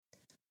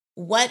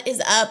What is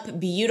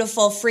up,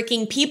 beautiful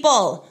freaking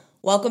people?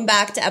 Welcome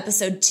back to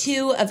episode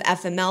 2 of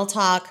FML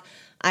Talk.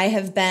 I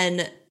have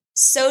been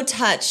so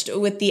touched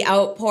with the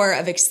outpour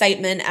of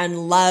excitement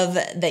and love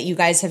that you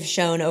guys have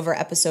shown over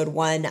episode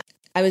 1.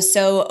 I was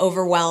so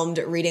overwhelmed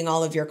reading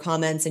all of your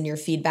comments and your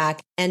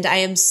feedback, and I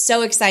am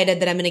so excited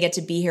that I'm going to get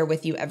to be here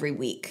with you every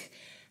week.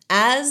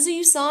 As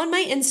you saw on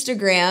my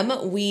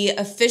Instagram, we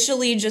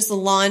officially just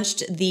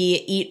launched the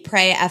Eat,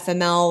 Pray,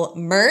 FML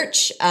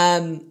merch.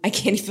 I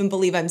can't even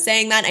believe I'm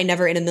saying that. I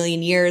never in a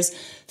million years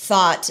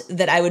thought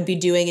that I would be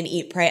doing an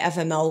Eat, Pray,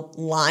 FML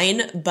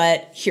line,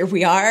 but here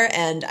we are,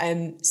 and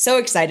I'm so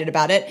excited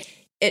about it.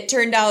 It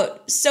turned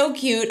out so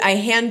cute. I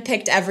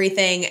handpicked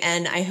everything,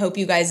 and I hope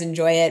you guys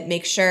enjoy it.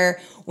 Make sure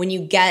when you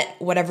get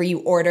whatever you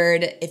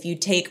ordered, if you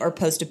take or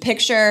post a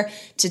picture,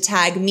 to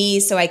tag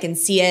me so I can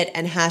see it,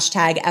 and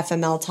hashtag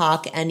FML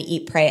Talk and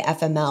Eat Pray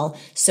FML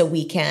so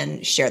we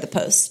can share the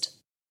post.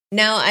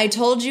 Now, I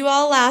told you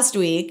all last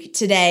week,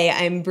 today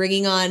I'm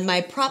bringing on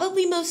my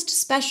probably most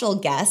special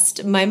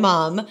guest, my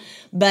mom.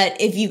 But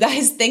if you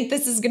guys think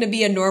this is going to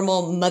be a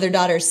normal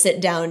mother-daughter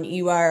sit-down,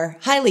 you are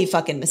highly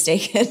fucking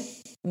mistaken.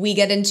 We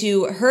get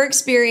into her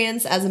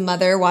experience as a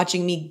mother,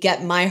 watching me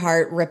get my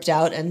heart ripped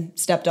out and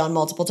stepped on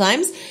multiple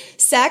times,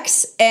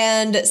 sex,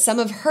 and some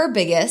of her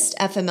biggest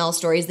FML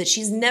stories that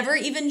she's never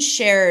even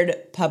shared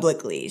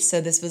publicly.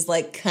 So this was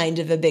like kind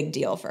of a big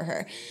deal for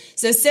her.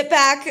 So sit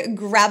back,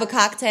 grab a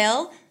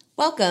cocktail.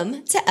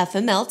 Welcome to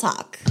FML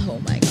Talk. Oh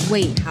my God.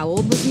 Wait, how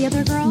old was the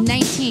other girl?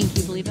 19. Can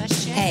you believe that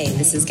shit? Hey,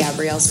 this is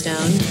Gabrielle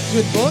Stone.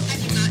 Good book?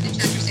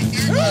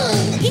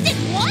 He did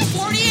what?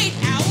 48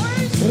 hours?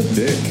 What a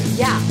dick.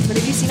 Yeah, but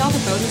have you seen all the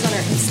photos on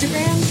her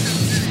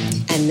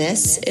Instagram? And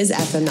this is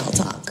FML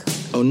Talk.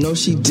 Oh, no,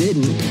 she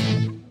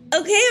didn't.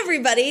 Okay,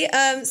 everybody.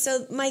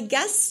 So my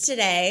guest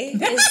today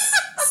is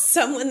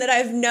someone that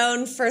I've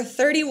known for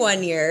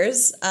 31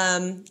 years.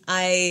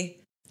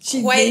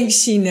 She thinks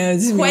she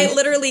knows me. Quite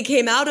literally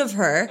came out of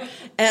her.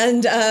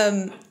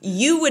 And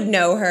you would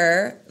know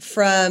her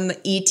from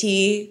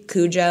E.T.,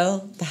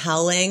 Cujo, The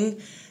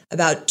Howling,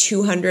 about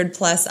 200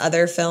 plus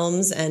other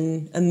films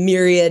and a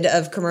myriad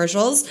of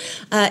commercials.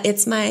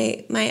 It's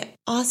my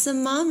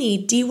awesome mommy,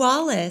 Dee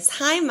Wallace.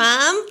 Hi,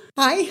 Mom.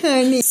 Hi,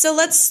 honey. So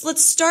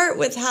let's start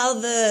with how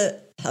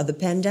the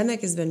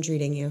pandemic has been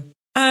treating you.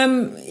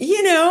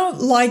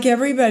 Like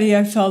everybody,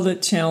 I felt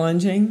it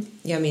challenging.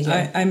 Yeah, me too.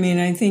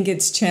 I think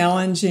it's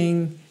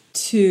challenging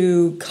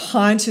to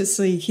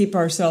consciously keep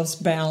ourselves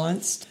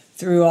balanced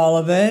through all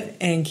of it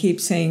and keep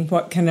saying,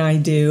 what can I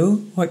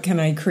do? What can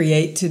I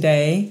create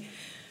today?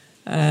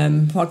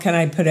 What can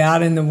I put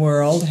out in the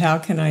world? How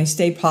can I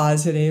stay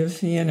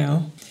positive,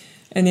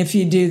 And if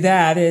you do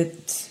that,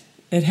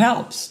 it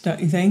helps, don't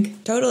you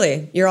think?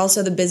 Totally. You're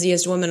also the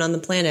busiest woman on the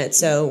planet.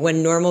 So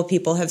when normal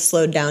people have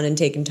slowed down and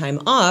taken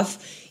time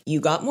off, you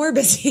got more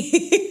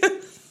busy.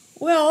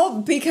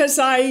 Well, because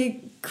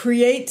I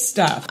create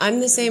stuff. I'm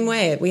the same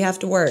way. We have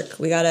to work.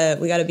 We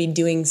gotta be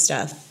doing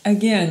stuff.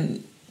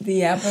 Again,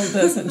 the apple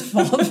doesn't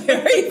fall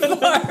very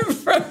far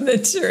from the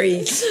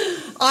tree.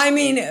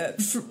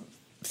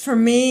 For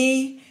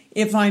me,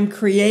 if I'm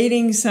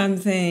creating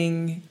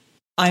something,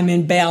 I'm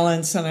in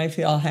balance and I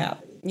feel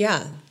happy.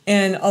 Yeah.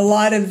 And a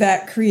lot of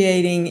that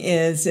creating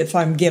is if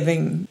I'm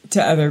giving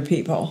to other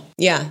people.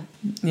 Yeah.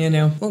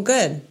 Well,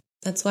 good.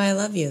 That's why I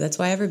love you. That's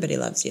why everybody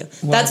loves you.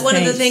 Well, that's one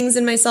thanks. of the things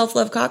in my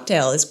self-love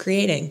cocktail is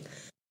creating.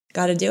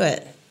 Got to do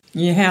it.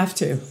 You have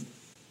to.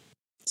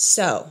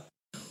 So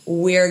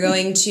we're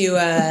going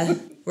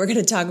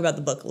to talk about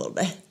the book a little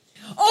bit.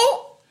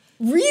 Oh,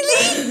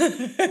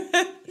 really?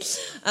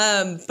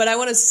 But I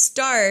want to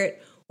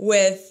start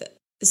with,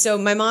 so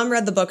my mom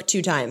read the book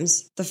 2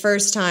 times. The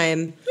first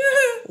time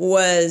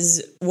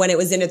was when it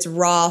was in its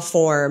raw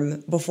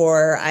form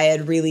before I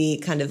had really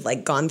kind of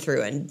like gone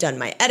through and done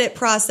my edit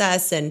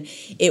process. And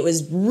it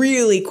was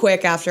really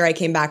quick after I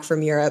came back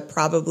from Europe,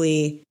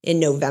 probably in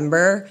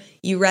November,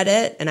 you read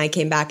it. And I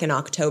came back in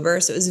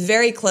October. So it was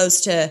very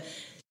close to,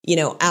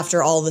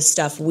 after all the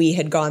stuff we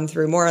had gone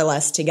through more or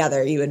less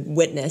together, you had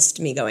witnessed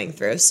me going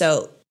through.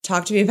 So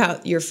talk to me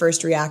about your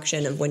first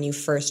reaction of when you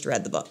first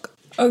read the book.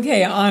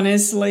 Okay,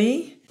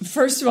 honestly,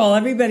 first of all,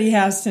 everybody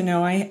has to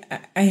know I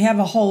have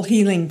a whole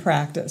healing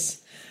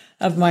practice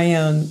of my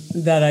own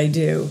that I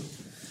do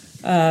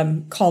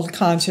called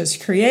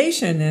Conscious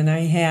Creation, and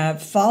I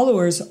have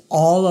followers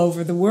all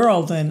over the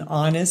world. And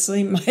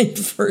honestly, my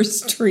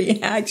first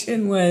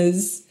reaction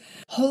was,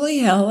 holy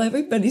hell,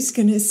 everybody's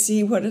going to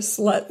see what a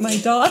slut my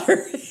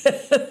daughter is.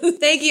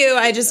 Thank you.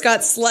 I just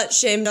got slut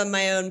shamed on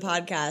my own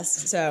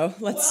podcast. So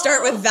let's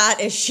start with that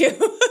issue.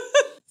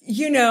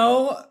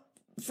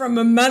 From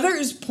a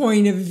mother's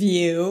point of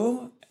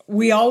view,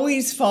 we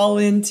always fall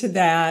into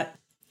that.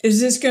 Is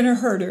this going to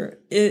hurt her?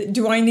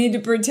 Do I need to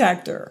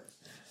protect her?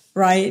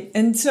 Right?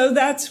 And so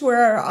that's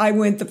where I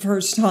went the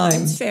first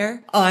time. That's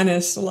fair.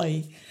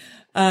 Honestly.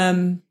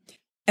 And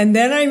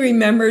then I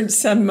remembered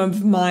some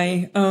of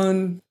my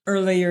own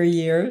earlier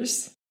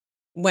years.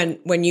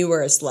 when you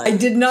were a slut? I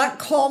did not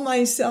call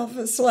myself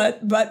a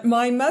slut, but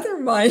my mother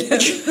might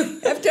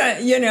have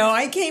done.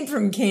 I came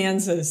from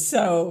Kansas,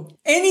 so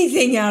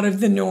anything out of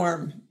the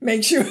norm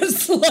makes you a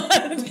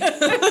slut.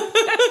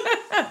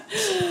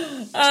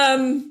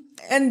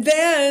 And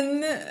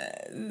then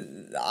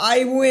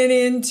I went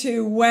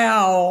into,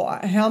 wow,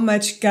 how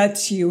much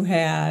guts you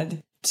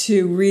had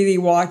to really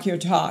walk your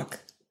talk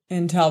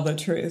and tell the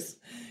truth.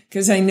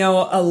 Because I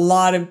know a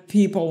lot of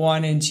people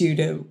wanted you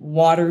to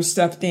water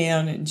stuff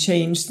down and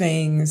change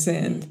things.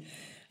 And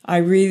I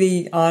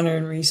really honor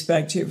and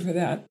respect you for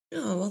that.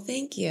 Oh, well,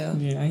 thank you.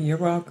 Yeah, you're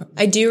welcome.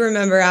 I do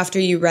remember after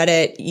you read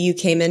it, you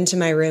came into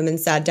my room and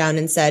sat down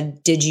and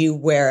said, did you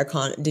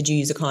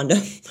use a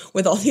condom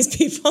with all these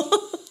people?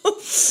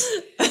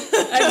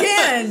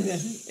 Again,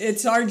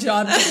 it's our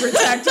job to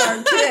protect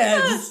our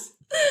kids.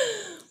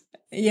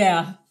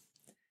 Yeah.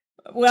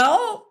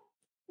 Well,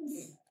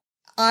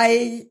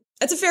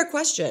 That's a fair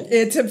question.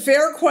 It's a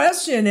fair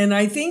question. And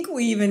I think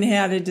we even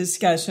had a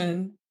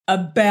discussion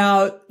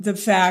about the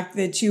fact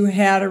that you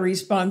had a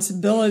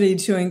responsibility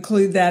to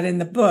include that in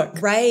the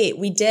book. Right,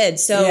 we did.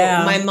 So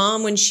Yeah. my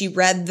mom, when she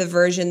read the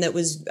version that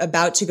was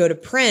about to go to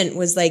print,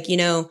 was like,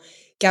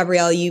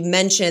 Gabrielle, you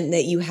mentioned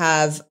that you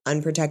have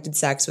unprotected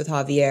sex with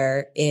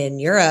Javier in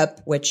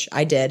Europe, which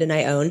I did and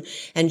I own.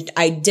 And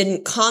I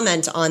didn't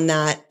comment on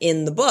that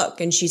in the book.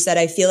 And she said,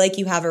 I feel like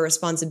you have a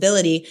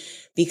responsibility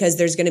because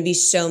there's going to be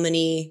so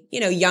many,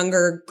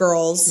 younger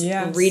girls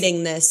Yes.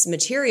 reading this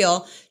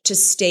material to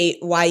state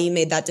why you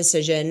made that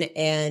decision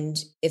and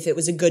if it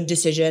was a good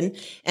decision.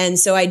 And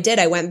so I did.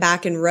 I went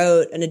back and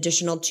wrote an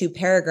additional 2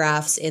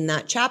 paragraphs in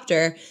that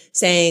chapter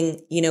saying,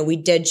 we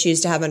did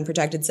choose to have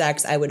unprotected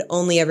sex. I would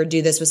only ever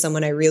do this with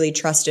someone I really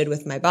trusted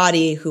with my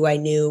body, who I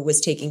knew was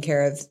taking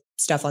care of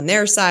stuff on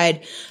their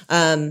side.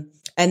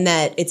 And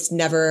that it's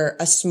never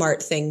a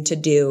smart thing to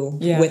do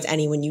with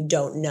anyone you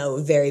don't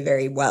know very,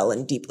 very well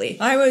and deeply.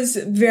 I was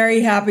very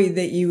happy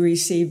that you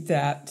received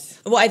that.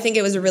 Well, I think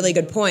it was a really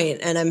good point,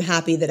 and I'm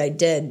happy that I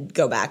did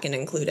go back and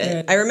include it.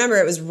 Good. I remember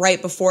it was right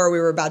before we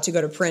were about to go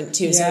to print,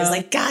 too, so I was Yeah.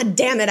 like, God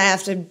damn it, I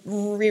have to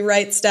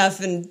rewrite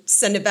stuff and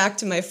send it back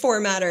to my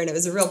formatter, and it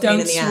was a real pain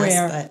in the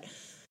ass. But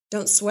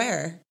don't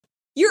swear.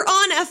 You're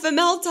on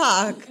FML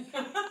Talk.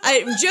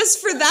 Just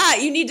for that,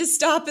 you need to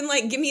stop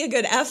and give me a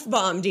good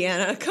F-bomb,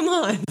 Deanna. Come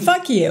on.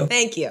 Fuck you.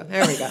 Thank you.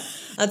 There we go.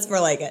 That's more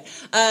like it.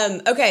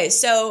 Okay,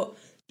 so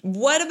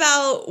what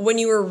about when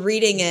you were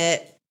reading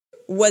it?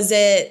 Was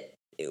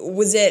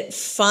it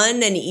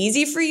fun and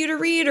easy for you to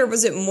read, or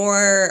was it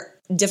more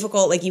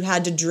difficult, like you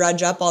had to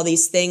drudge up all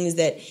these things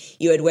that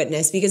you had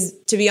witnessed? Because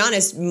to be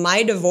honest,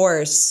 my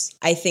divorce,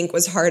 I think,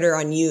 was harder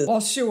on you.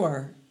 Well,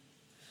 sure.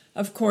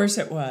 Of course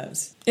it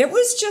was. It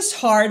was just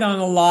hard on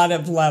a lot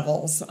of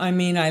levels. I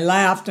mean, I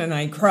laughed and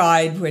I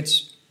cried,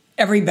 which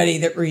everybody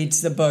that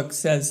reads the book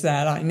says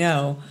that, I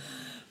know.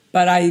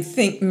 But I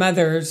think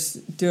mothers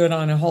do it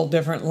on a whole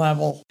different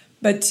level.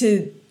 But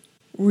to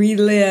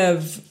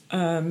relive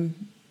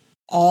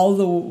all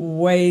the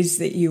ways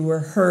that you were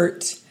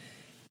hurt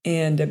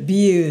and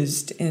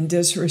abused and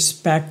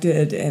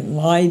disrespected and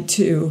lied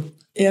to,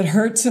 it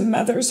hurts a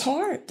mother's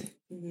heart.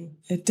 Mm-hmm.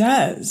 It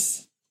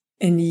does.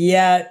 And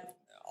yet,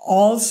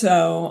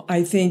 also,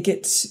 I think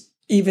it's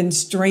even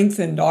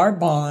strengthened our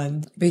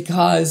bond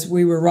because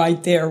we were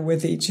right there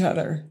with each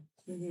other,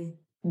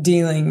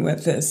 dealing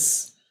with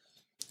this,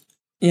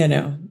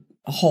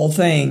 whole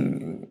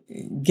thing,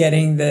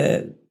 getting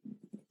the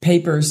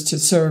papers to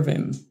serve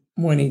him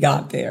when he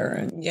got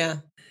there,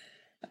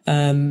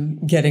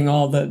 and getting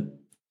all the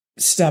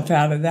stuff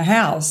out of the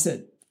house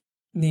that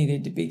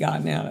needed to be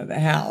gotten out of the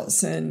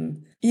house.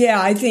 And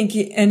yeah, I think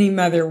any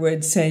mother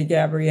would say,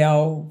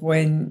 Gabrielle,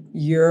 when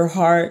your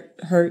heart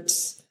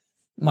hurts,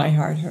 my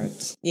heart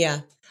hurts. Yeah.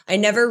 I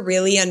never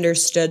really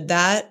understood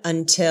that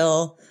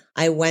until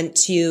I went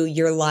to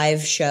your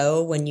live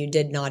show when you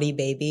did Naughty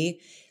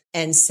Baby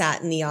and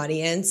sat in the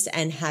audience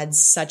and had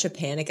such a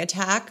panic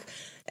attack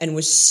and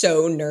was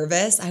so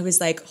nervous. I was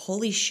like,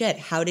 holy shit,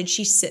 how did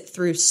she sit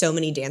through so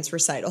many dance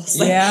recitals?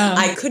 Yeah.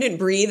 I couldn't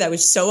breathe. I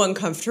was so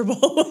uncomfortable.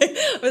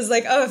 I was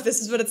like, oh, if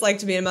this is what it's like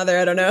to be a mother,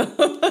 I don't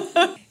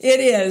know. It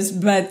is,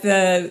 but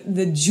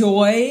the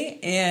joy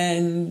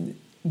and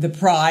the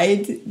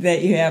pride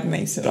that you have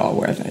makes it all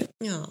worth it.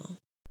 Oh.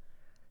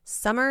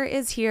 Summer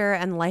is here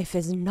and life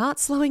is not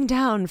slowing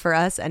down for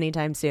us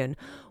anytime soon.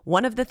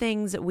 One of the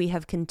things we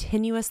have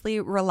continuously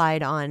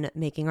relied on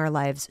making our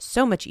lives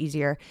so much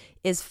easier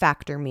is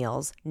Factor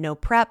meals. No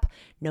prep,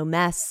 no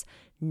mess,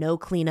 no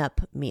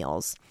cleanup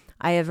meals.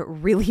 I have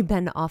really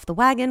been off the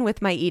wagon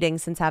with my eating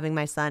since having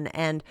my son,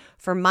 and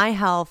for my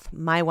health,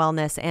 my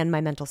wellness, and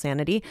my mental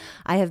sanity,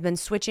 I have been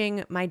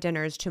switching my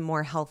dinners to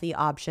more healthy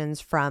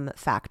options from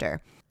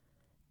Factor.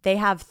 They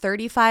have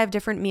 35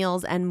 different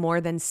meals and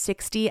more than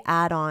 60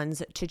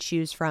 add-ons to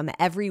choose from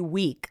every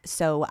week,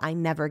 so I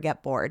never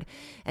get bored.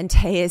 And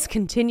Tay is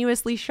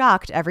continuously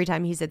shocked every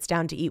time he sits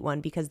down to eat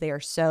one because they are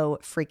so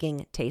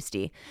freaking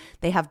tasty.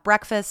 They have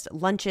breakfast,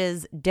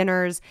 lunches,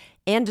 dinners,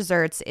 and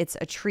desserts, it's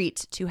a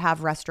treat to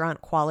have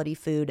restaurant quality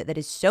food that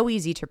is so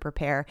easy to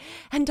prepare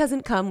and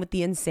doesn't come with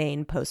the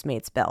insane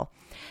Postmates bill.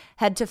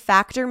 Head to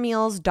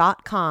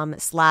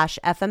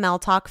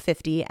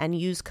factormeals.com/FMLTalk50 and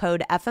use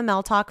code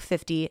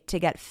FMLTalk50 to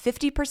get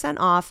 50%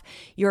 off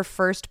your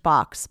first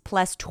box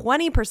plus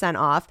 20%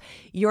 off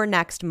your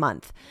next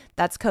month.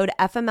 That's code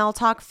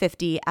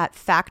FMLTalk50 at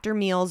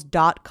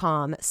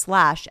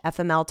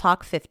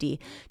factormeals.com/FMLTalk50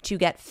 to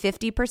get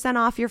 50%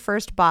 off your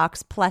first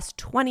box plus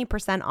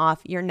 20%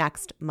 off your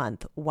next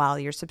month while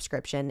your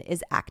subscription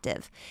is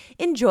active.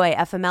 Enjoy,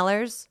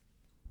 FMLers.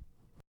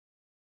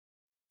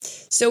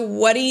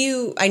 So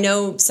I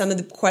know some of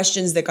the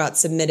questions that got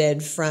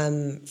submitted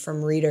from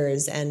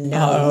readers and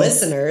now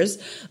listeners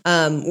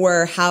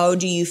were, how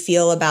do you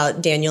feel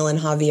about Daniel and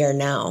Javier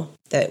now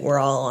that we're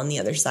all on the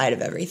other side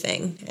of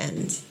everything?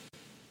 And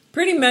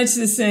Pretty much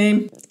the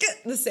same.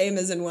 the same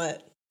as in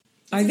what?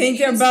 I think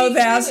they're both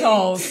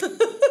assholes.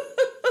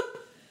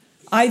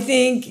 I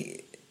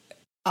think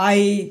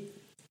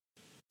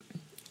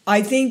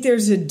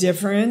there's a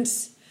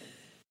difference,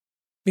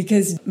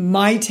 because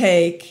my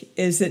take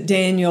is that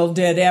Daniel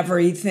did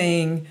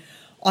everything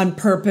on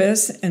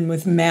purpose and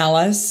with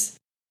malice.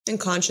 And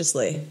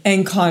consciously.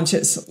 And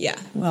conscious. Yeah.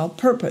 Well,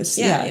 purpose,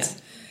 Yeah, yes.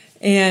 Yeah.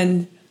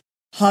 And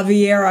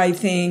Javier, I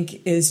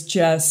think, is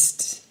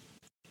just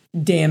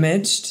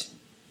damaged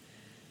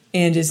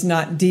and is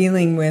not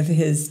dealing with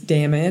his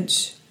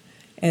damage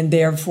and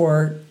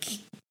therefore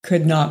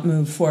could not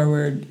move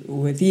forward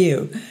with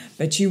you.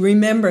 But you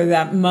remember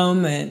that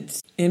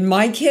moment in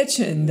my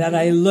kitchen that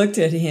I looked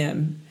at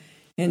him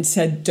and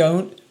said,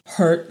 "Don't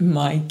hurt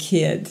my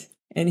kid."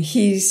 And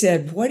he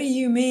said, "What do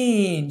you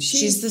mean?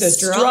 She's the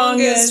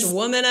strongest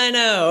woman I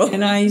know."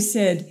 And I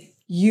said,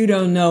 "You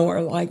don't know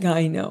her like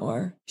I know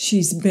her.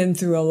 She's been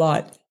through a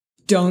lot.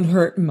 Don't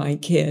hurt my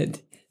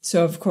kid."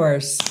 So, of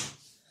course.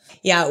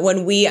 Yeah,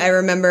 I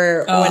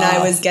remember when I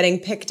was getting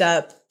picked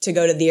up to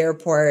go to the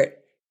airport,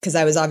 because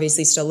I was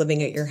obviously still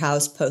living at your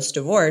house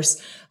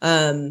post-divorce,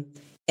 and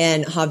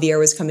Javier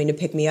was coming to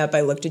pick me up, I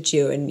looked at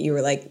you and you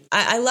were like,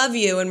 I love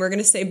you and we're going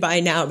to say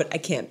bye now, but I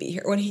can't be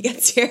here when he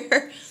gets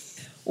here.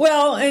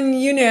 Well, and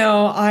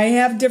I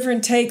have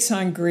different takes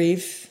on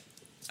grief.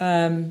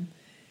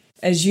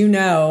 As you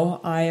know,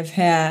 I have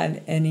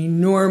had an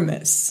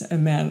enormous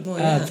amount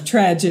of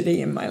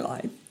tragedy in my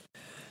life.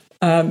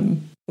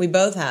 We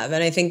both have.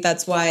 And I think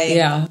that's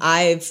why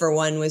I, for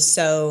one, was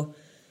so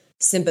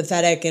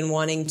sympathetic and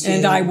wanting to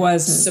and I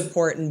wasn't.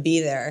 Support and be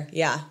there.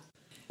 Yeah.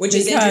 Which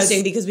is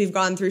interesting because we've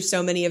gone through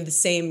so many of the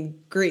same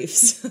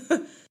griefs.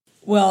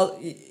 Well,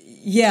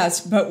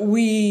 yes, but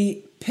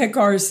we pick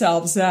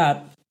ourselves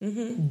up,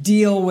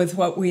 deal with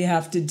what we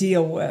have to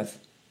deal with,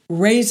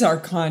 raise our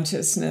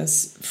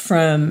consciousness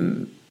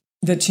from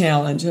the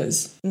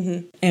challenges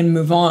and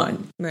move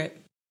on. Right.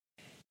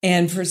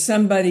 And for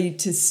somebody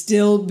to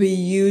still be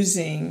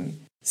using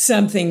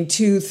something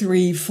 2,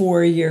 3,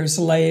 4 years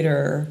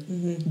later,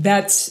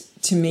 that's,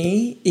 to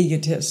me,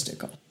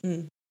 egotistical.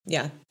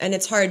 Yeah. And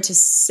it's hard to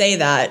say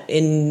that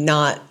and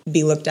not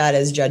be looked at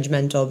as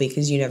judgmental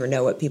because you never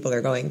know what people are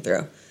going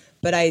through.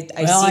 But I see both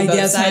sides of it. I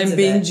guess I'm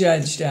being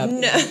judged up.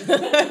 No.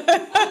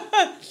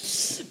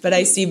 But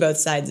I see both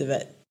sides of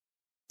it.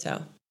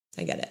 So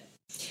I get it.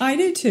 I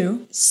do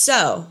too.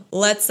 So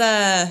let's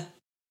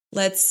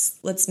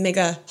make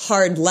a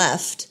hard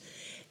left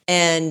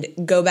and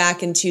go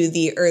back into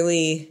the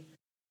early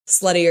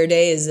sluttier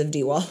days of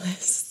Dee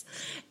Wallace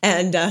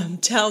and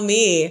tell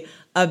me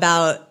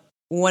about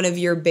one of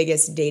your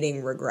biggest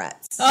dating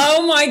regrets.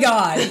 Oh my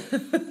God.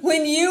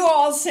 When you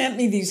all sent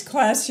me these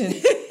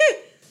questions,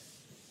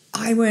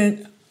 I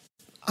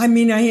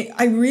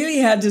really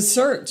had to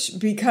search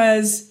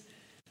because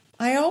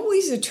I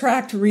always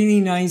attract really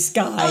nice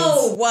guys.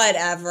 Oh,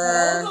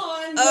 whatever.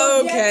 Hold on.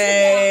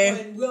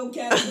 We'll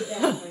get to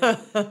that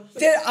one.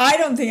 I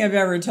don't think I've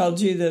ever told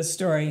you this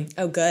story.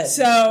 Oh, good.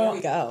 So here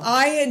we go.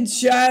 I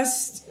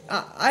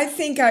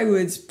think I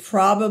was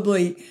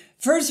probably,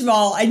 first of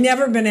all, I'd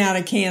never been out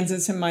of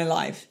Kansas in my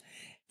life.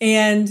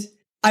 And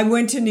I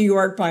went to New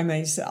York by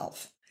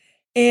myself.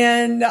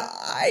 And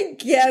I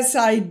guess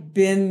I'd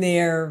been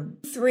there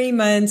 3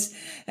 months.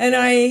 And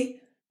I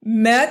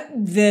met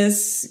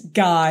this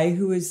guy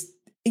who was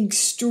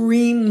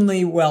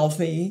extremely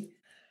wealthy.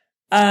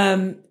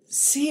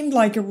 Seemed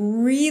like a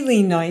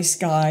really nice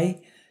guy,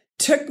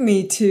 took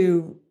me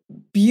to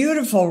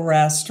beautiful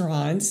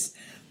restaurants,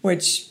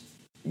 which,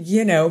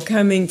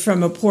 coming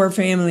from a poor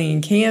family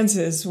in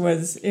Kansas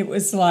it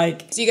was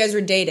like. So you guys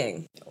were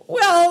dating?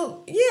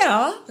 Well,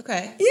 yeah.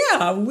 Okay.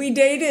 Yeah, we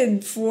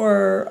dated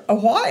for a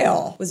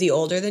while. Was he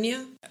older than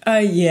you?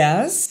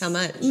 Yes. How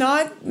much?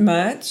 Not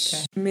much.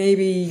 Okay.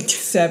 Maybe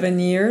 7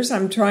 years.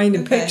 I'm trying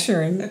to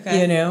picture him,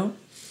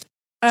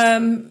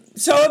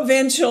 So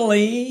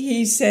eventually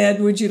he said,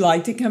 "Would you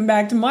like to come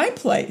back to my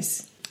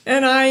place?"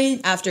 And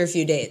after a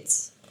few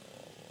dates.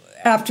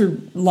 After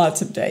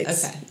lots of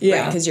dates. Okay. Yeah.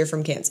 Right, because you're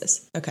from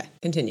Kansas. Okay.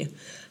 Continue.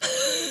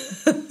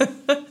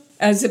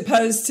 As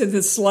opposed to the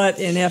slut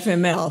in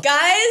FML.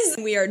 Guys,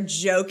 we are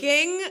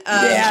joking.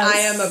 Yes. I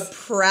am a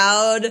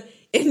proud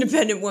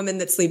independent woman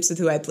that sleeps with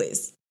who I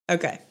please.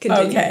 Okay,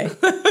 continue. Okay.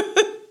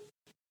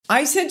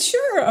 I said,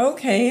 sure,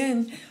 okay.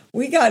 And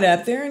we got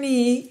up there and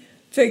he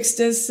fixed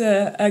us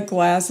a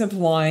glass of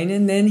wine,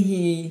 and then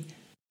he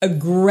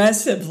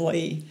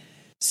aggressively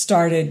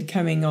started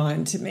coming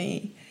on to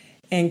me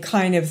and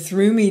kind of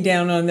threw me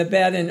down on the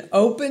bed and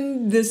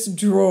opened this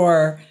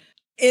drawer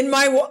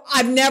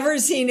I've never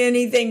seen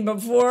anything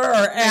before or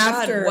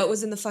after. God, what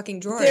was in the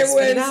fucking drawer? There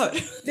Spit it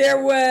out. There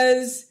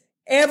was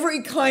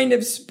every kind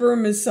of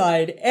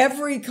spermicide,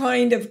 every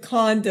kind of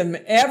condom,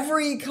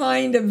 every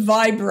kind of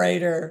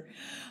vibrator.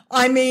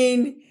 I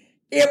mean,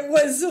 it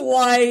was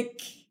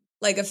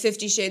like a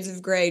 50 Shades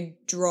of Grey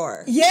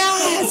drawer.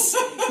 Yes,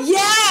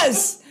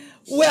 yes.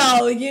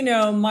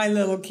 Well, my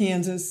little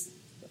Kansas,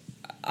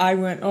 I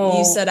went, oh.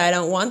 You said, I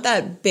don't want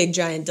that big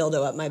giant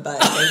dildo up my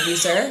butt. Thank you,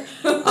 sir.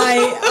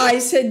 I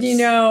said,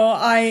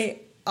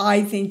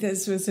 I think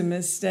this was a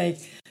mistake.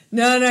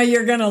 No,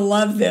 you're going to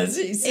love this,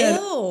 he said.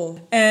 Ew.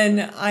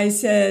 And I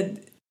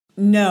said,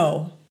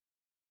 no,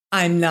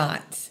 I'm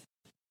not.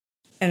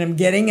 And I'm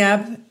getting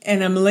up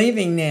and I'm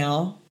leaving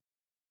now.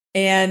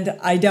 And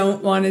I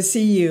don't want to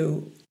see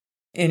you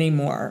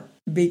anymore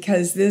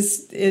because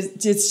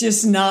it's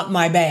just not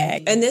my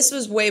bag. And this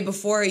was way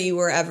before you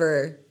were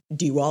ever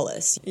Dee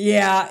Wallace.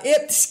 Yeah,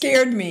 it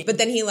scared me. But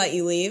then he let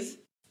you leave?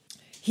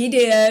 He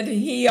did.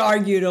 He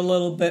argued a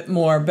little bit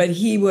more, but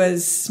he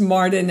was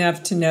smart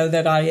enough to know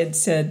that I had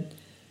said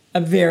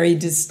a very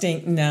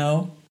distinct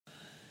no.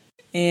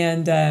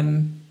 And,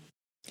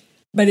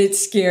 but it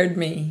scared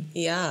me.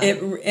 Yeah.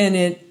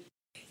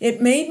 It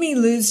made me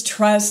lose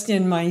trust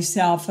in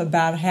myself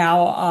about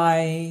how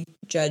I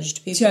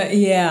judged people.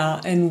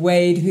 And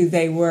weighed who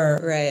they were.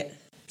 Right.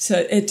 So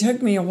it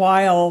took me a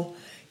while,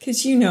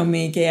 because you know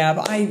me, Gab.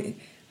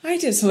 I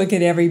just look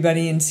at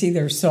everybody and see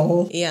their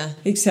soul. Yeah.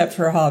 Except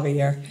for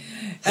Javier.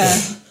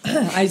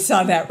 I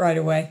saw that right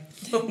away.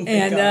 Oh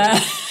my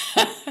God.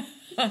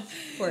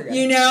 Poor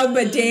guy.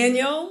 But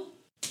Daniel.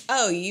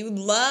 Oh, you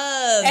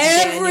love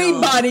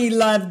Everybody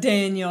loved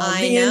Daniel.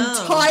 I the know.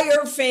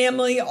 entire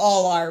family,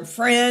 all our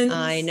friends.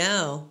 I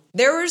know.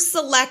 There were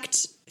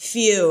select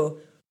few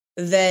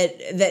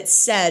that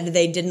said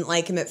they didn't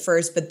like him at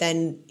first, but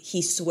then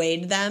he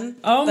swayed them.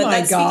 Oh, but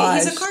my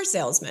gosh. He's a car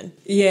salesman.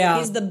 Yeah.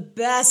 He's the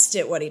best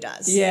at what he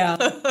does.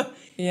 Yeah.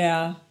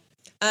 Yeah.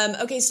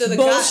 Okay, so the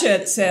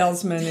bullshit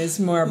salesman is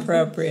more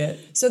appropriate.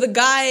 So the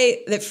guy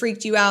that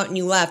freaked you out and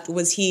you left,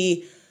 was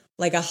he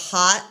like a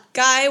hot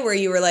guy where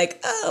you were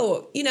like,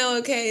 oh,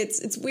 okay,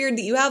 it's weird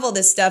that you have all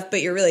this stuff, but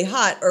you're really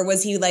hot? Or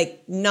was he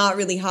like not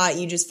really hot?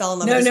 You just fell in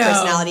love with his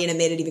personality and it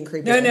made it even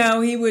creepier?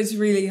 No, he was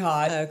really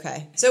hot.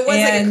 Okay. So it was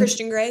like a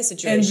Christian Grey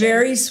situation. And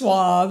very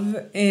suave,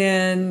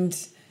 and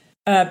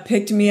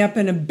picked me up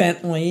in a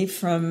Bentley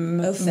from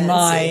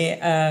my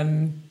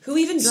who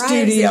even drives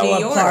studio in New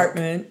York?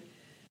 Apartment.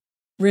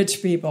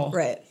 Rich people.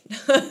 Right.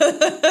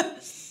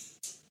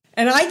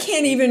 And I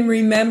can't even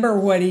remember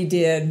what he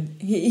did.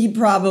 He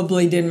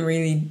probably didn't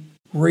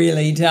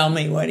really tell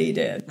me what he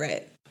did.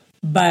 Right.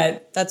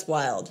 But that's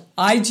wild.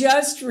 I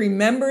just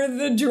remember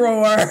the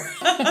drawer.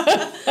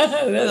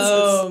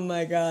 Oh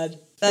my God.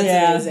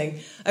 That's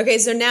amazing. Okay,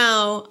 so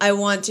now I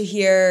want to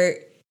hear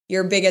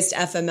your biggest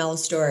FML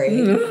story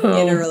in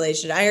a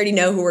relationship. I already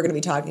know who we're going to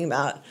be talking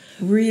about.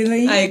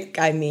 Really?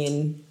 I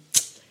mean,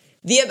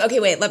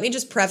 okay, wait, let me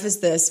just preface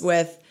this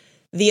with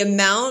the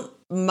amount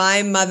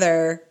my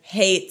mother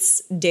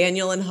hates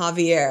Daniel and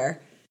Javier.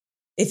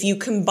 If you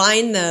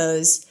combine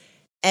those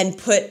and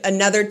put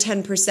another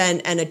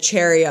 10% and a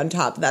cherry on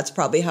top, that's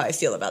probably how I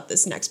feel about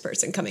this next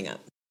person coming up.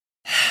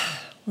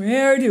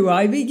 Where do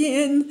I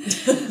begin?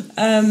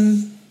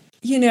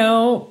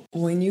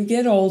 When you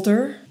get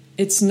older,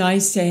 it's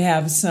nice to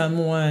have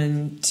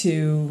someone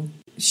to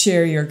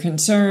share your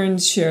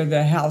concerns, share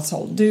the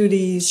household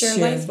duties. Share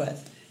life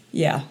with.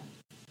 Yeah.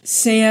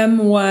 Sam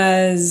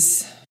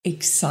was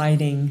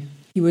exciting.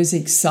 He was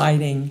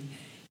exciting.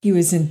 He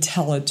was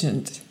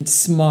intelligent,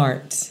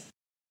 smart,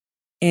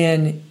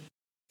 and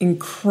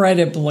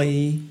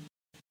incredibly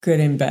good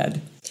in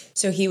bed.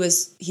 So he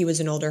was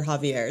an older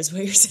Javier, is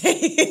what you're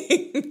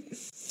saying.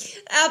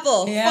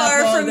 Apple,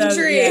 far from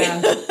tree.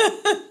 Yeah.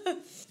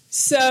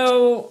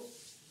 So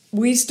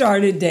we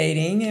started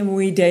dating, and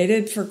we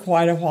dated for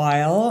quite a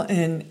while,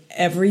 and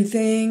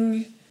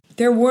everything.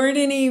 There weren't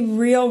any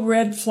real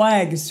red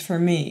flags for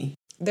me.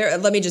 There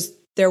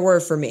were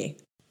for me.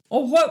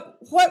 Oh,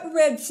 what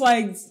red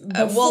flags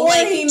before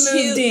he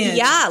moved in?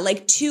 Yeah,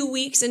 like 2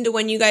 weeks into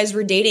when you guys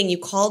were dating, you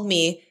called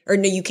me, or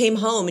no, you came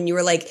home and you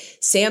were like,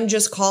 Sam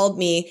just called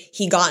me.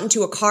 He got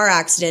into a car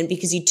accident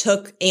because he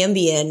took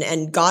Ambien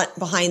and got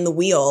behind the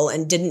wheel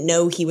and didn't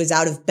know he was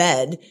out of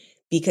bed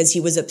because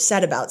he was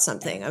upset about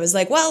something. I was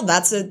like, well,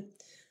 that's a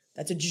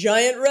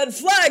giant red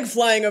flag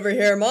flying over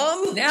here,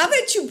 Mom. Now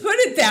that you put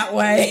it that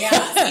way.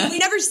 Yeah. We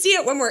never see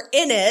it when we're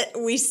in it.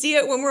 We see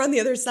it when we're on the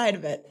other side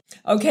of it.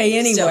 Okay,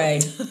 anyway,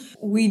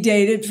 we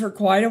dated for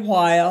quite a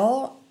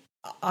while.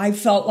 I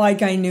felt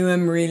like I knew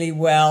him really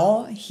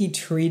well. He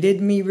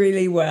treated me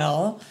really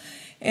well.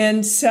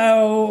 And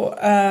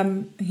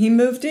so he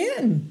moved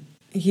in.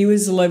 he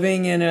was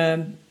living in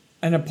an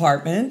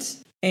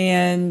apartment,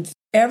 and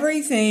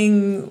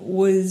everything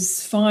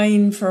was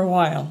fine for a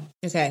while.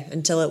 Okay,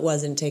 until it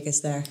wasn't. Take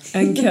us there.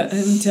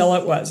 Until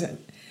it wasn't.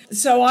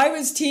 So I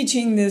was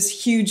teaching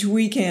this huge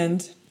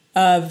weekend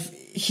of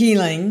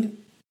healing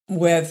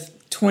with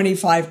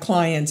 25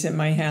 clients in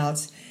my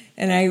house.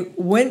 And I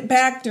went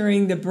back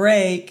during the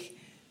break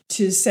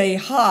to say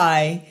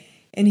hi,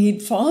 and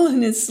he'd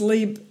fallen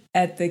asleep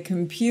at the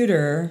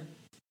computer,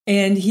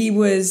 and he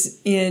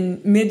was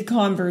in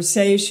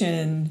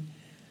mid-conversation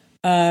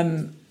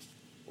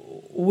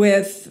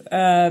with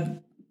a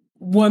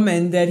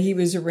woman that he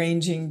was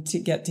arranging to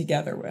get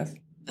together with.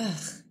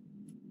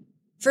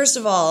 First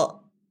of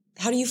all,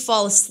 how do you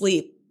fall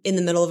asleep in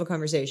the middle of a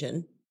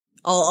conversation?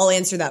 I'll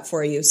answer that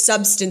for you.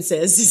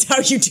 Substances is how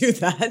you do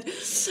that.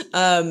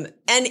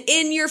 And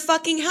in your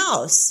fucking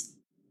house.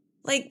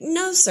 Like,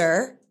 no,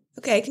 sir.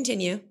 Okay,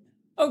 continue.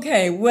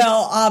 Okay,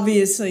 well,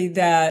 obviously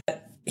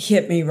that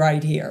hit me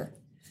right here.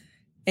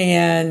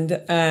 And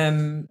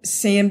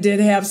Sam did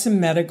have some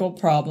medical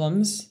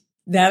problems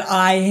that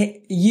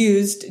I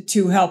used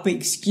to help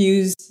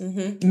excuse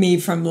me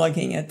from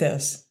looking at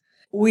this.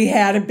 We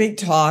had a big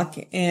talk,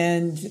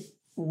 and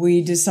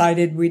we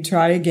decided we'd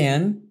try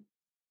again.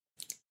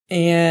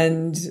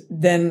 And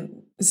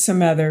then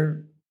some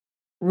other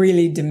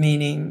really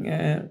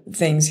demeaning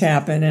things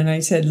happened. And I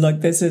said,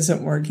 look, this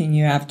isn't working.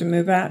 You have to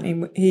move out.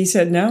 And he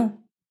said, no,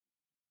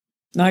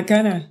 not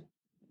gonna.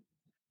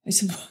 I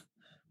said,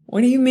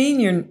 what do you mean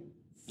you're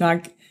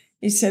not?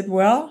 He said,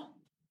 well,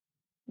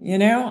 you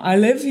know, I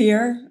live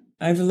here.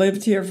 I've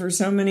lived here for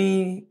so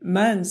many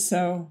months.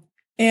 So,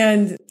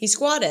 and he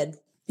squatted.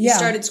 He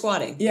started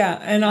squatting. Yeah,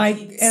 and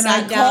I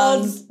sat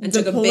called down and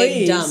the took police. a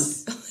big dump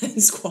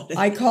and squatted.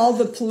 I called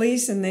the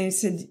police, and they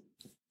said,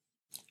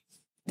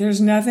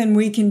 "There's nothing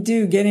we can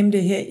do. Get him to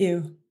hit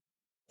you."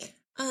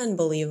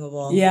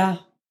 Unbelievable. Yeah.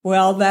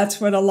 Well, that's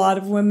what a lot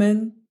of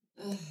women,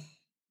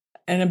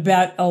 and I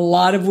bet a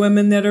lot of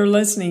women that are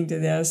listening to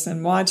this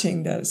and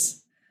watching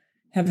this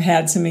have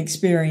had some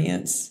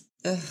experience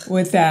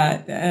with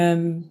that.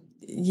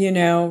 You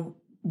know,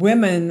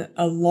 women,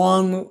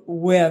 along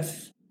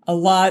with a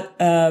lot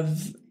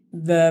of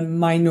the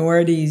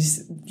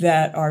minorities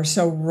that are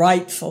so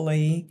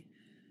rightfully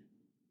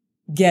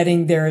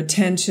getting their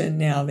attention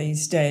now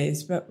these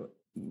days, but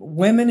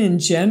women in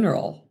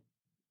general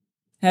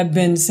have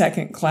been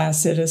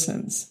second-class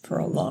citizens for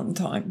a long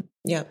time.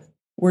 Yep.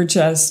 We're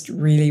just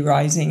really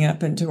rising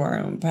up into our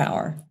own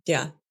power.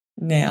 Yeah.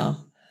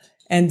 Now.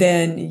 And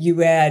then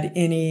you add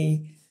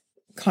any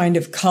kind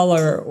of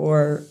color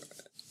or,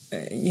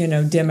 you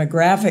know,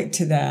 demographic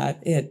to that,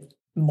 it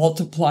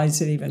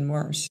multiplies it even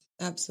worse.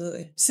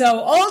 Absolutely. So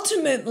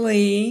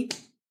ultimately,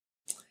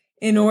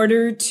 in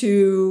order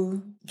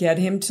to get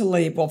him to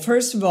leave, well,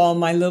 first of all,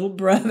 my little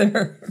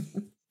brother,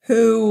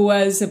 who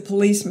was a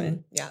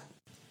policeman,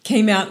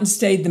 came out and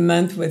stayed the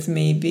month with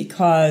me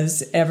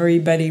because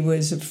everybody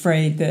was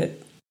afraid that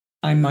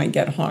I might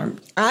get harmed.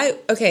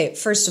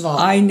 First of all,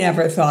 I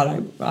never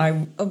thought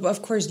I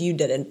of course you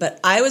didn't, but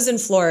I was in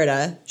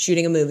Florida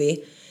shooting a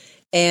movie,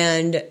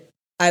 and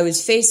I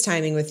was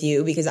FaceTiming with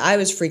you because I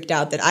was freaked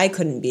out that I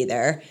couldn't be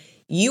there.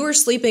 You were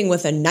sleeping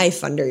with a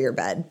knife under your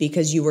bed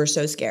because you were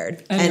so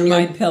scared. Under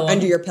my pillow.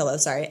 Under your pillow,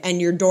 sorry. And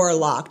your door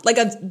locked. Like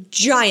a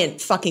giant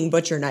fucking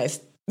butcher knife.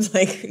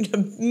 Like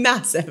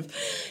massive.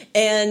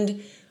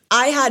 And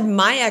I had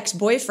my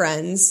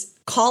ex-boyfriends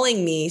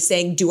calling me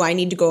saying, do I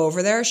need to go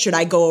over there? Should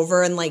I go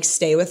over and like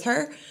stay with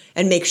her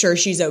and make sure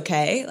she's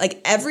okay?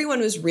 Like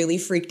everyone was really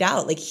freaked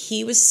out. Like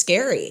he was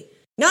scary.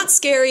 Not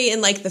scary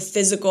in like the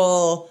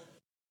physical,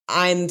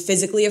 I'm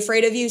physically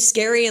afraid of you.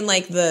 Scary in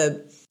like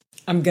the...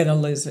 I'm going to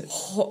lose it.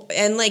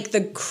 And like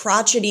the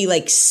crotchety,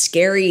 like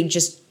scary,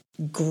 just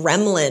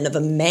gremlin of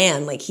a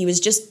man. Like he was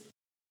just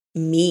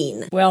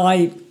mean. Well,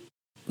 I,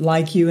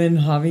 like you and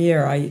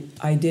Javier,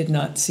 I did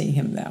not see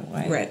him that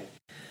way. Right.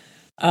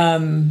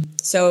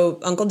 So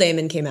Uncle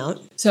Damon came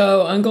out.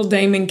 So Uncle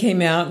Damon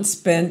came out and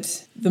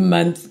spent the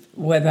month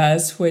with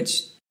us,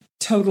 which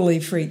totally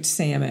freaked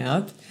Sam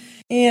out.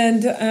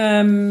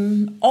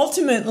 And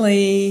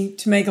ultimately,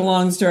 to make a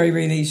long story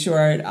really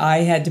short, I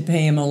had to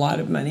pay him a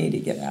lot of money to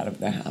get out of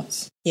the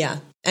house. Yeah.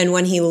 And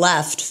when he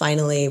left,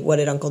 finally, what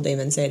did Uncle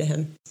Damon say to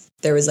him?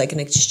 There was like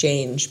an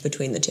exchange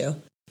between the two.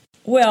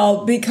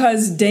 Well,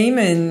 because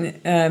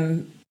Damon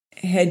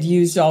had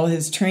used all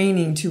his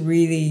training to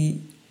really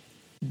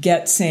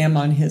get Sam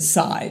on his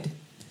side,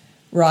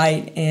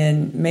 right?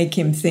 And make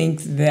him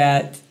think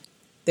that...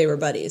 They were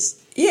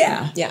buddies.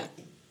 Yeah. Yeah.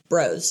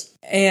 Bros.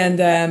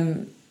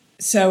 And...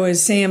 So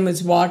as Sam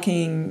was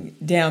walking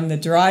down the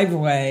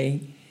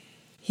driveway,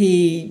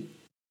 he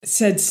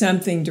said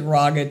something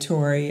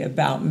derogatory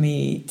about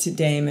me to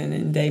Damon,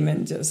 and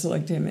Damon just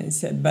looked at him and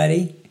said,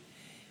 buddy,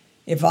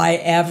 if I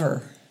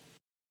ever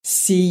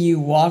see you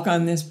walk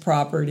on this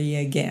property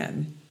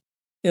again,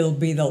 it'll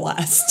be the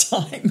last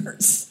time or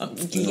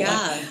something.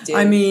 Yeah, dude.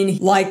 I mean,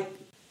 like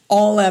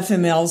all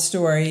FML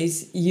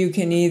stories, you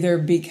can either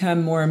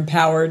become more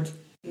empowered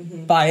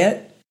by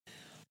it,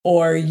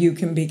 or you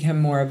can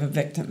become more of a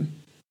victim.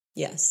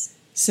 Yes.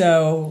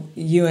 So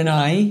you and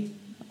I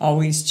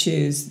always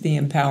choose the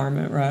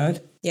empowerment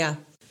road. Yeah.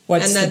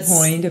 What's And the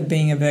point of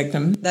being a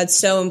victim? That's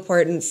so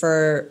important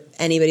for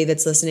anybody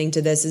that's listening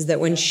to this, is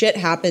that when shit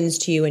happens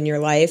to you in your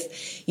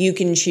life, you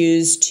can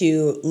choose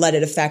to let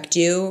it affect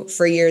you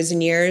for years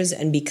and years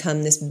and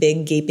become this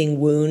big gaping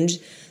wound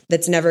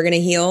that's never going to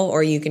heal,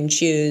 or you can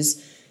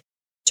choose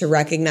to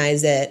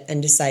recognize it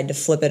and decide to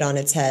flip it on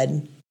its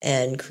head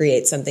and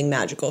create something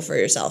magical for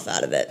yourself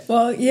out of it.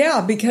 Well,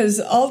 yeah,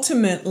 because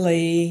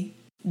ultimately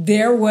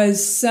there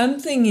was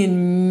something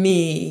in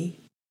me,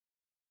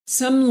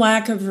 some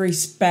lack of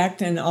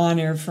respect and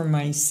honor for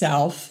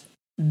myself,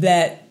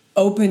 that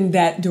opened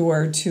that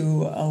door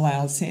to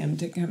allow Sam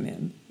to come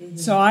in. Mm-hmm.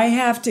 So I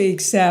have to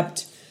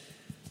accept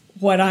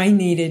what I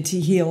needed to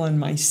heal in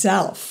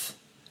myself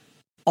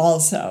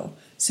also,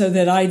 so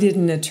that I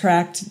didn't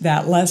attract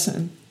that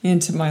lesson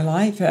into my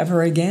life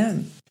ever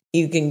again.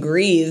 You can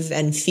grieve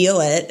and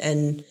feel it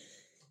and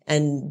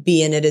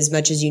be in it as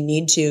much as you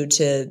need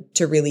to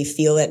really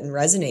feel it and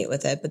resonate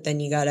with it. But then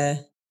you've got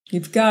to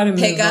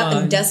pick up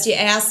on. And dust your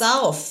ass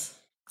off.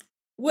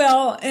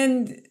 Well,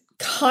 and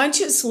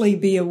consciously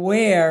be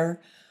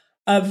aware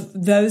of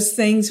those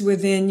things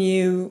within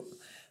you,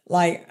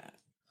 like,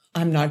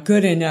 I'm not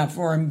good enough,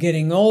 or I'm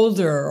getting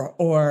older,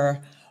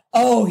 or,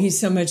 oh, he's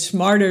so much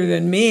smarter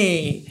than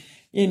me.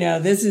 You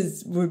know,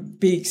 would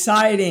be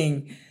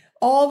exciting.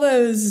 All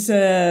those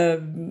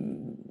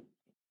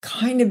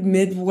kind of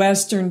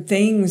Midwestern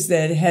things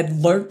that had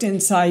lurked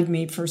inside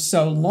me for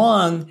so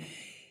long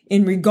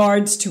in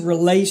regards to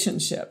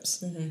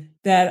relationships, mm-hmm.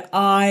 that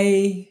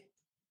I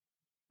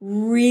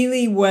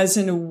really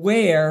wasn't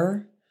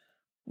aware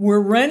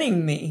were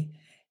running me.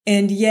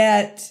 And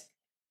yet,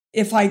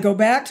 if I go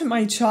back to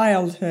my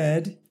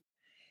childhood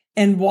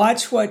and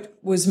watch what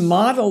was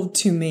modeled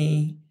to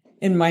me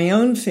in my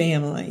own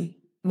family,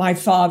 my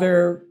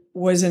father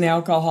was an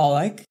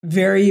alcoholic,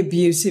 very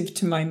abusive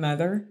to my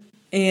mother.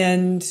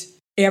 And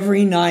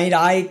every night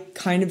I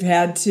kind of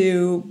had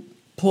to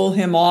pull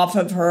him off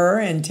of her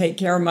and take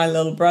care of my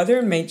little brother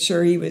and make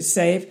sure he was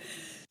safe.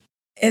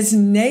 As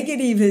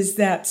negative as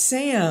that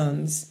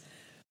sounds,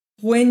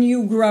 when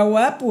you grow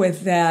up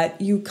with that,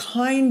 you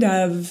kind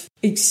of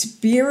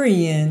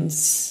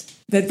experience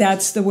that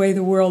that's the way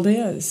the world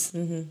is.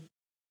 Mm-hmm.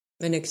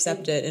 And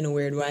accept it in a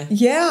weird way.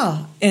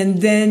 Yeah.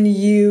 And then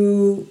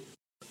you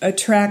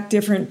attract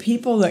different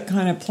people that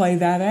kind of play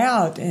that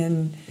out.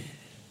 And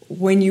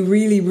when you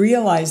really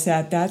realize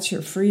that, that's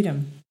your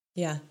freedom.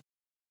 Yeah.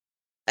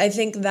 I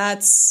think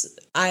that's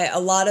a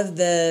lot of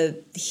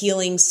the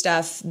healing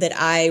stuff that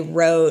I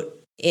wrote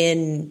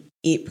in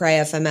Eat, Pray,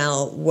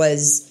 FML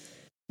was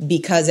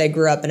because I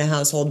grew up in a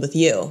household with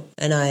you,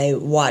 and I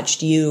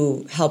watched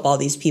you help all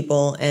these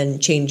people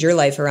and change your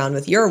life around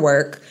with your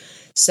work.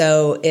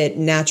 So it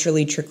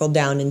naturally trickled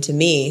down into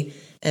me,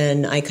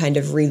 and I kind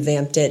of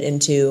revamped it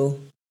into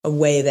a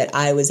way that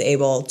I was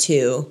able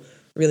to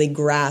really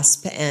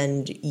grasp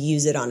and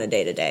use it on a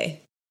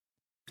day-to-day.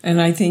 And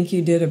I think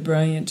you did a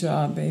brilliant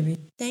job, baby.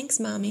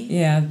 Thanks, Mommy.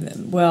 Yeah,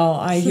 well,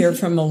 I hear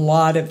from a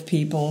lot of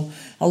people,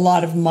 a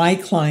lot of my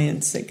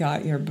clients that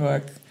got your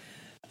book,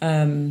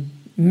 men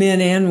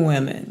and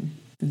women,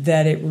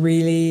 that it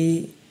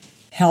really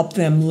helped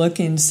them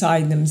look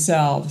inside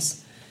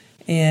themselves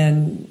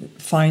and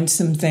find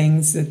some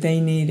things that they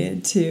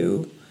needed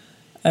to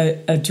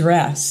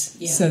address,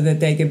 so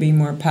that they could be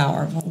more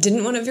powerful.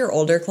 Didn't one of your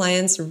older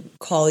clients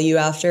call you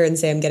after and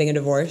say, I'm getting a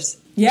divorce?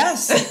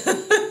 Yes.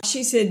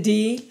 She said,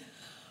 Dee,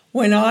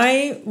 when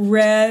I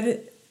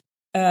read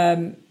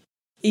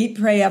Eat,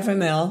 Pray,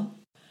 FML,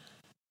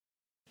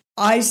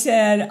 I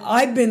said,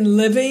 I've been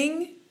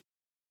living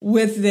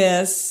with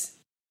this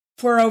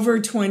for over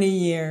 20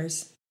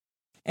 years,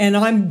 and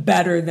I'm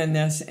better than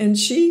this. And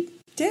she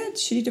did.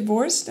 She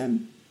divorced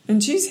him,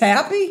 and she's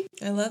happy.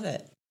 I love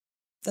it.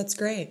 That's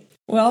great.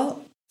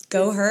 Well,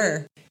 go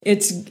her.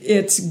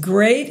 It's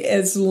great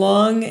as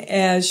long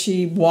as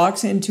she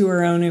walks into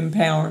her own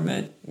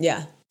empowerment.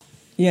 Yeah.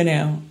 You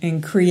know,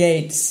 and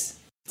creates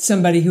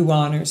somebody who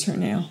honors her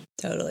now.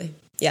 Totally.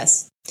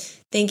 Yes.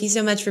 Thank you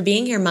so much for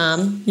being here,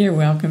 Mom. You're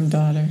welcome,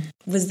 daughter.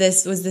 Was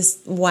this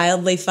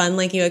wildly fun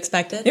like you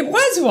expected? It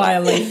was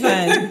wildly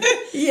fun.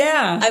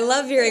 Yeah. I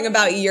love hearing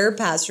about your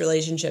past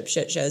relationship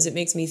shit shows. It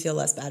makes me feel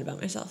less bad about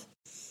myself.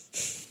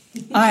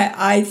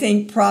 I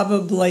think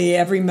probably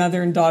every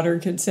mother and daughter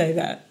could say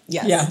that.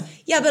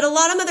 Yes. Yeah, but a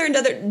lot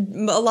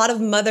of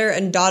mother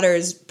and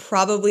daughters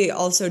probably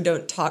also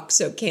don't talk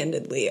so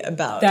candidly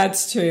about.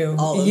 That's true.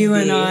 All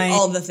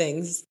the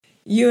things.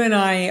 You and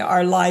I,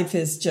 our life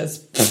is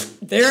just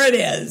there it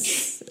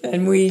is,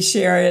 and we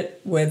share it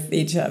with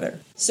each other.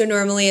 So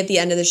normally at the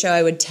end of the show,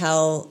 I would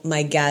tell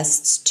my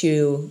guests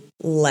to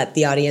let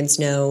the audience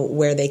know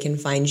where they can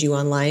find you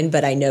online,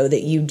 but I know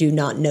that you do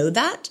not know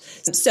that.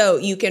 So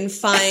you can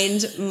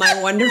find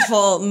my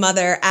wonderful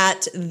mother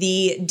at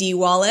the D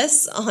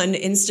Wallace on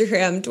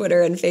Instagram,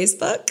 Twitter, and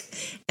Facebook,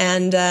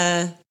 and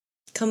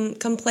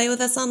come play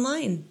with us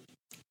online.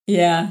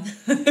 Yeah.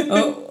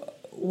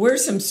 we're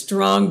some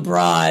strong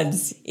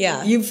broads.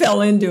 Yeah. You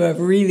fell into a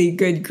really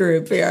good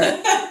group here.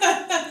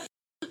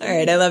 All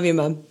right. I love you,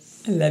 Mom.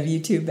 I love you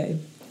too,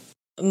 babe.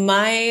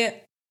 My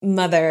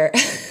mother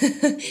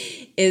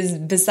is,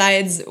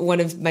 besides one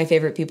of my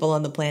favorite people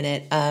on the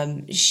planet,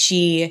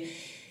 she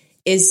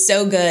is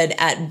so good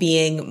at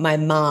being my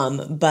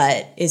mom,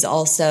 but is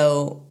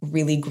also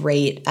really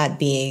great at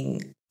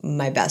being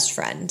my best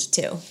friend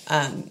too.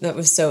 That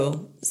was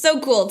so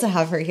cool to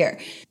have her here.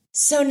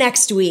 So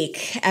next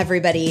week,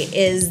 everybody,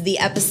 is the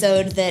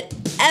episode that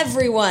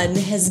everyone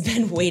has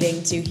been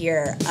waiting to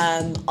hear.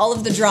 All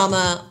of the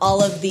drama,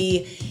 all of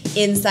the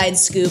inside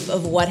scoop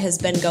of what has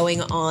been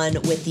going on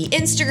with the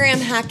Instagram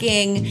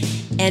hacking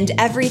and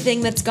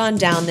everything that's gone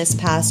down this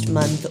past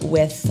month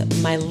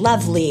with my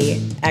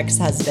lovely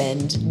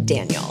ex-husband,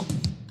 Daniel.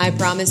 I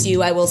promise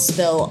you I will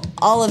spill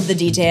all of the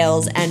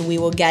details and we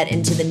will get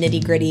into the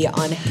nitty-gritty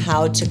on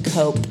how to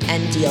cope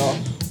and deal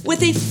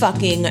with a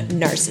fucking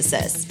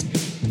narcissist.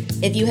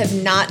 If you have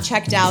not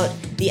checked out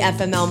the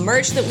FML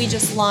merch that we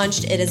just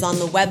launched, it is on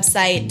the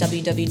website,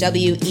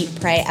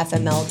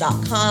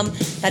 www.eatprayfml.com.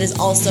 That is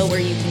also where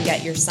you can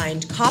get your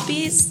signed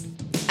copies.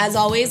 As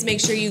always,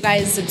 make sure you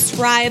guys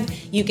subscribe.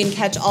 You can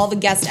catch all the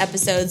guest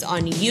episodes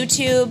on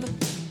YouTube.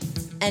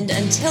 And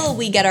until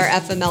we get our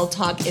FML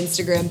Talk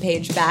Instagram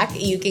page back,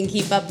 you can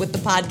keep up with the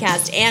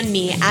podcast and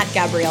me at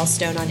Gabrielle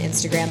Stone on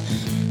Instagram.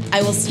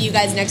 I will see you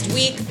guys next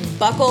week.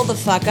 Buckle the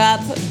fuck up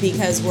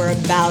because we're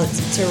about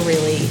to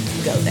really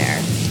go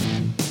there.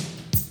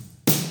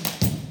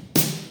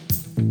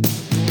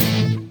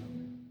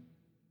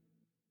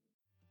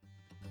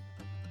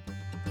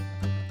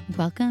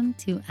 Welcome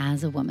to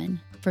As a Woman,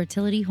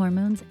 Fertility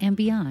Hormones and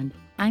Beyond.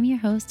 I'm your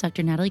host,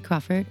 Dr. Natalie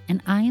Crawford,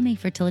 and I am a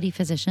fertility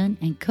physician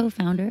and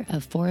co-founder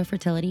of Fora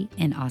Fertility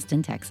in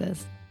Austin,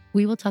 Texas.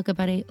 We will talk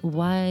about a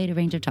wide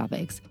range of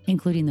topics,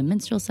 including the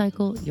menstrual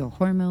cycle, your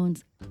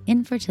hormones,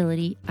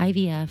 infertility,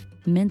 IVF,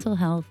 mental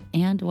health,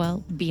 and,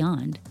 well,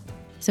 beyond.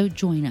 So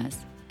join us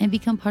and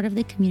become part of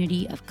the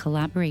community of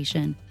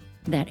collaboration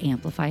that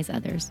amplifies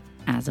others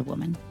as a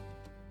woman.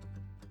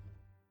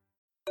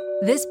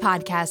 This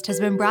podcast has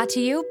been brought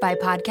to you by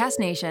Podcast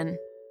Nation.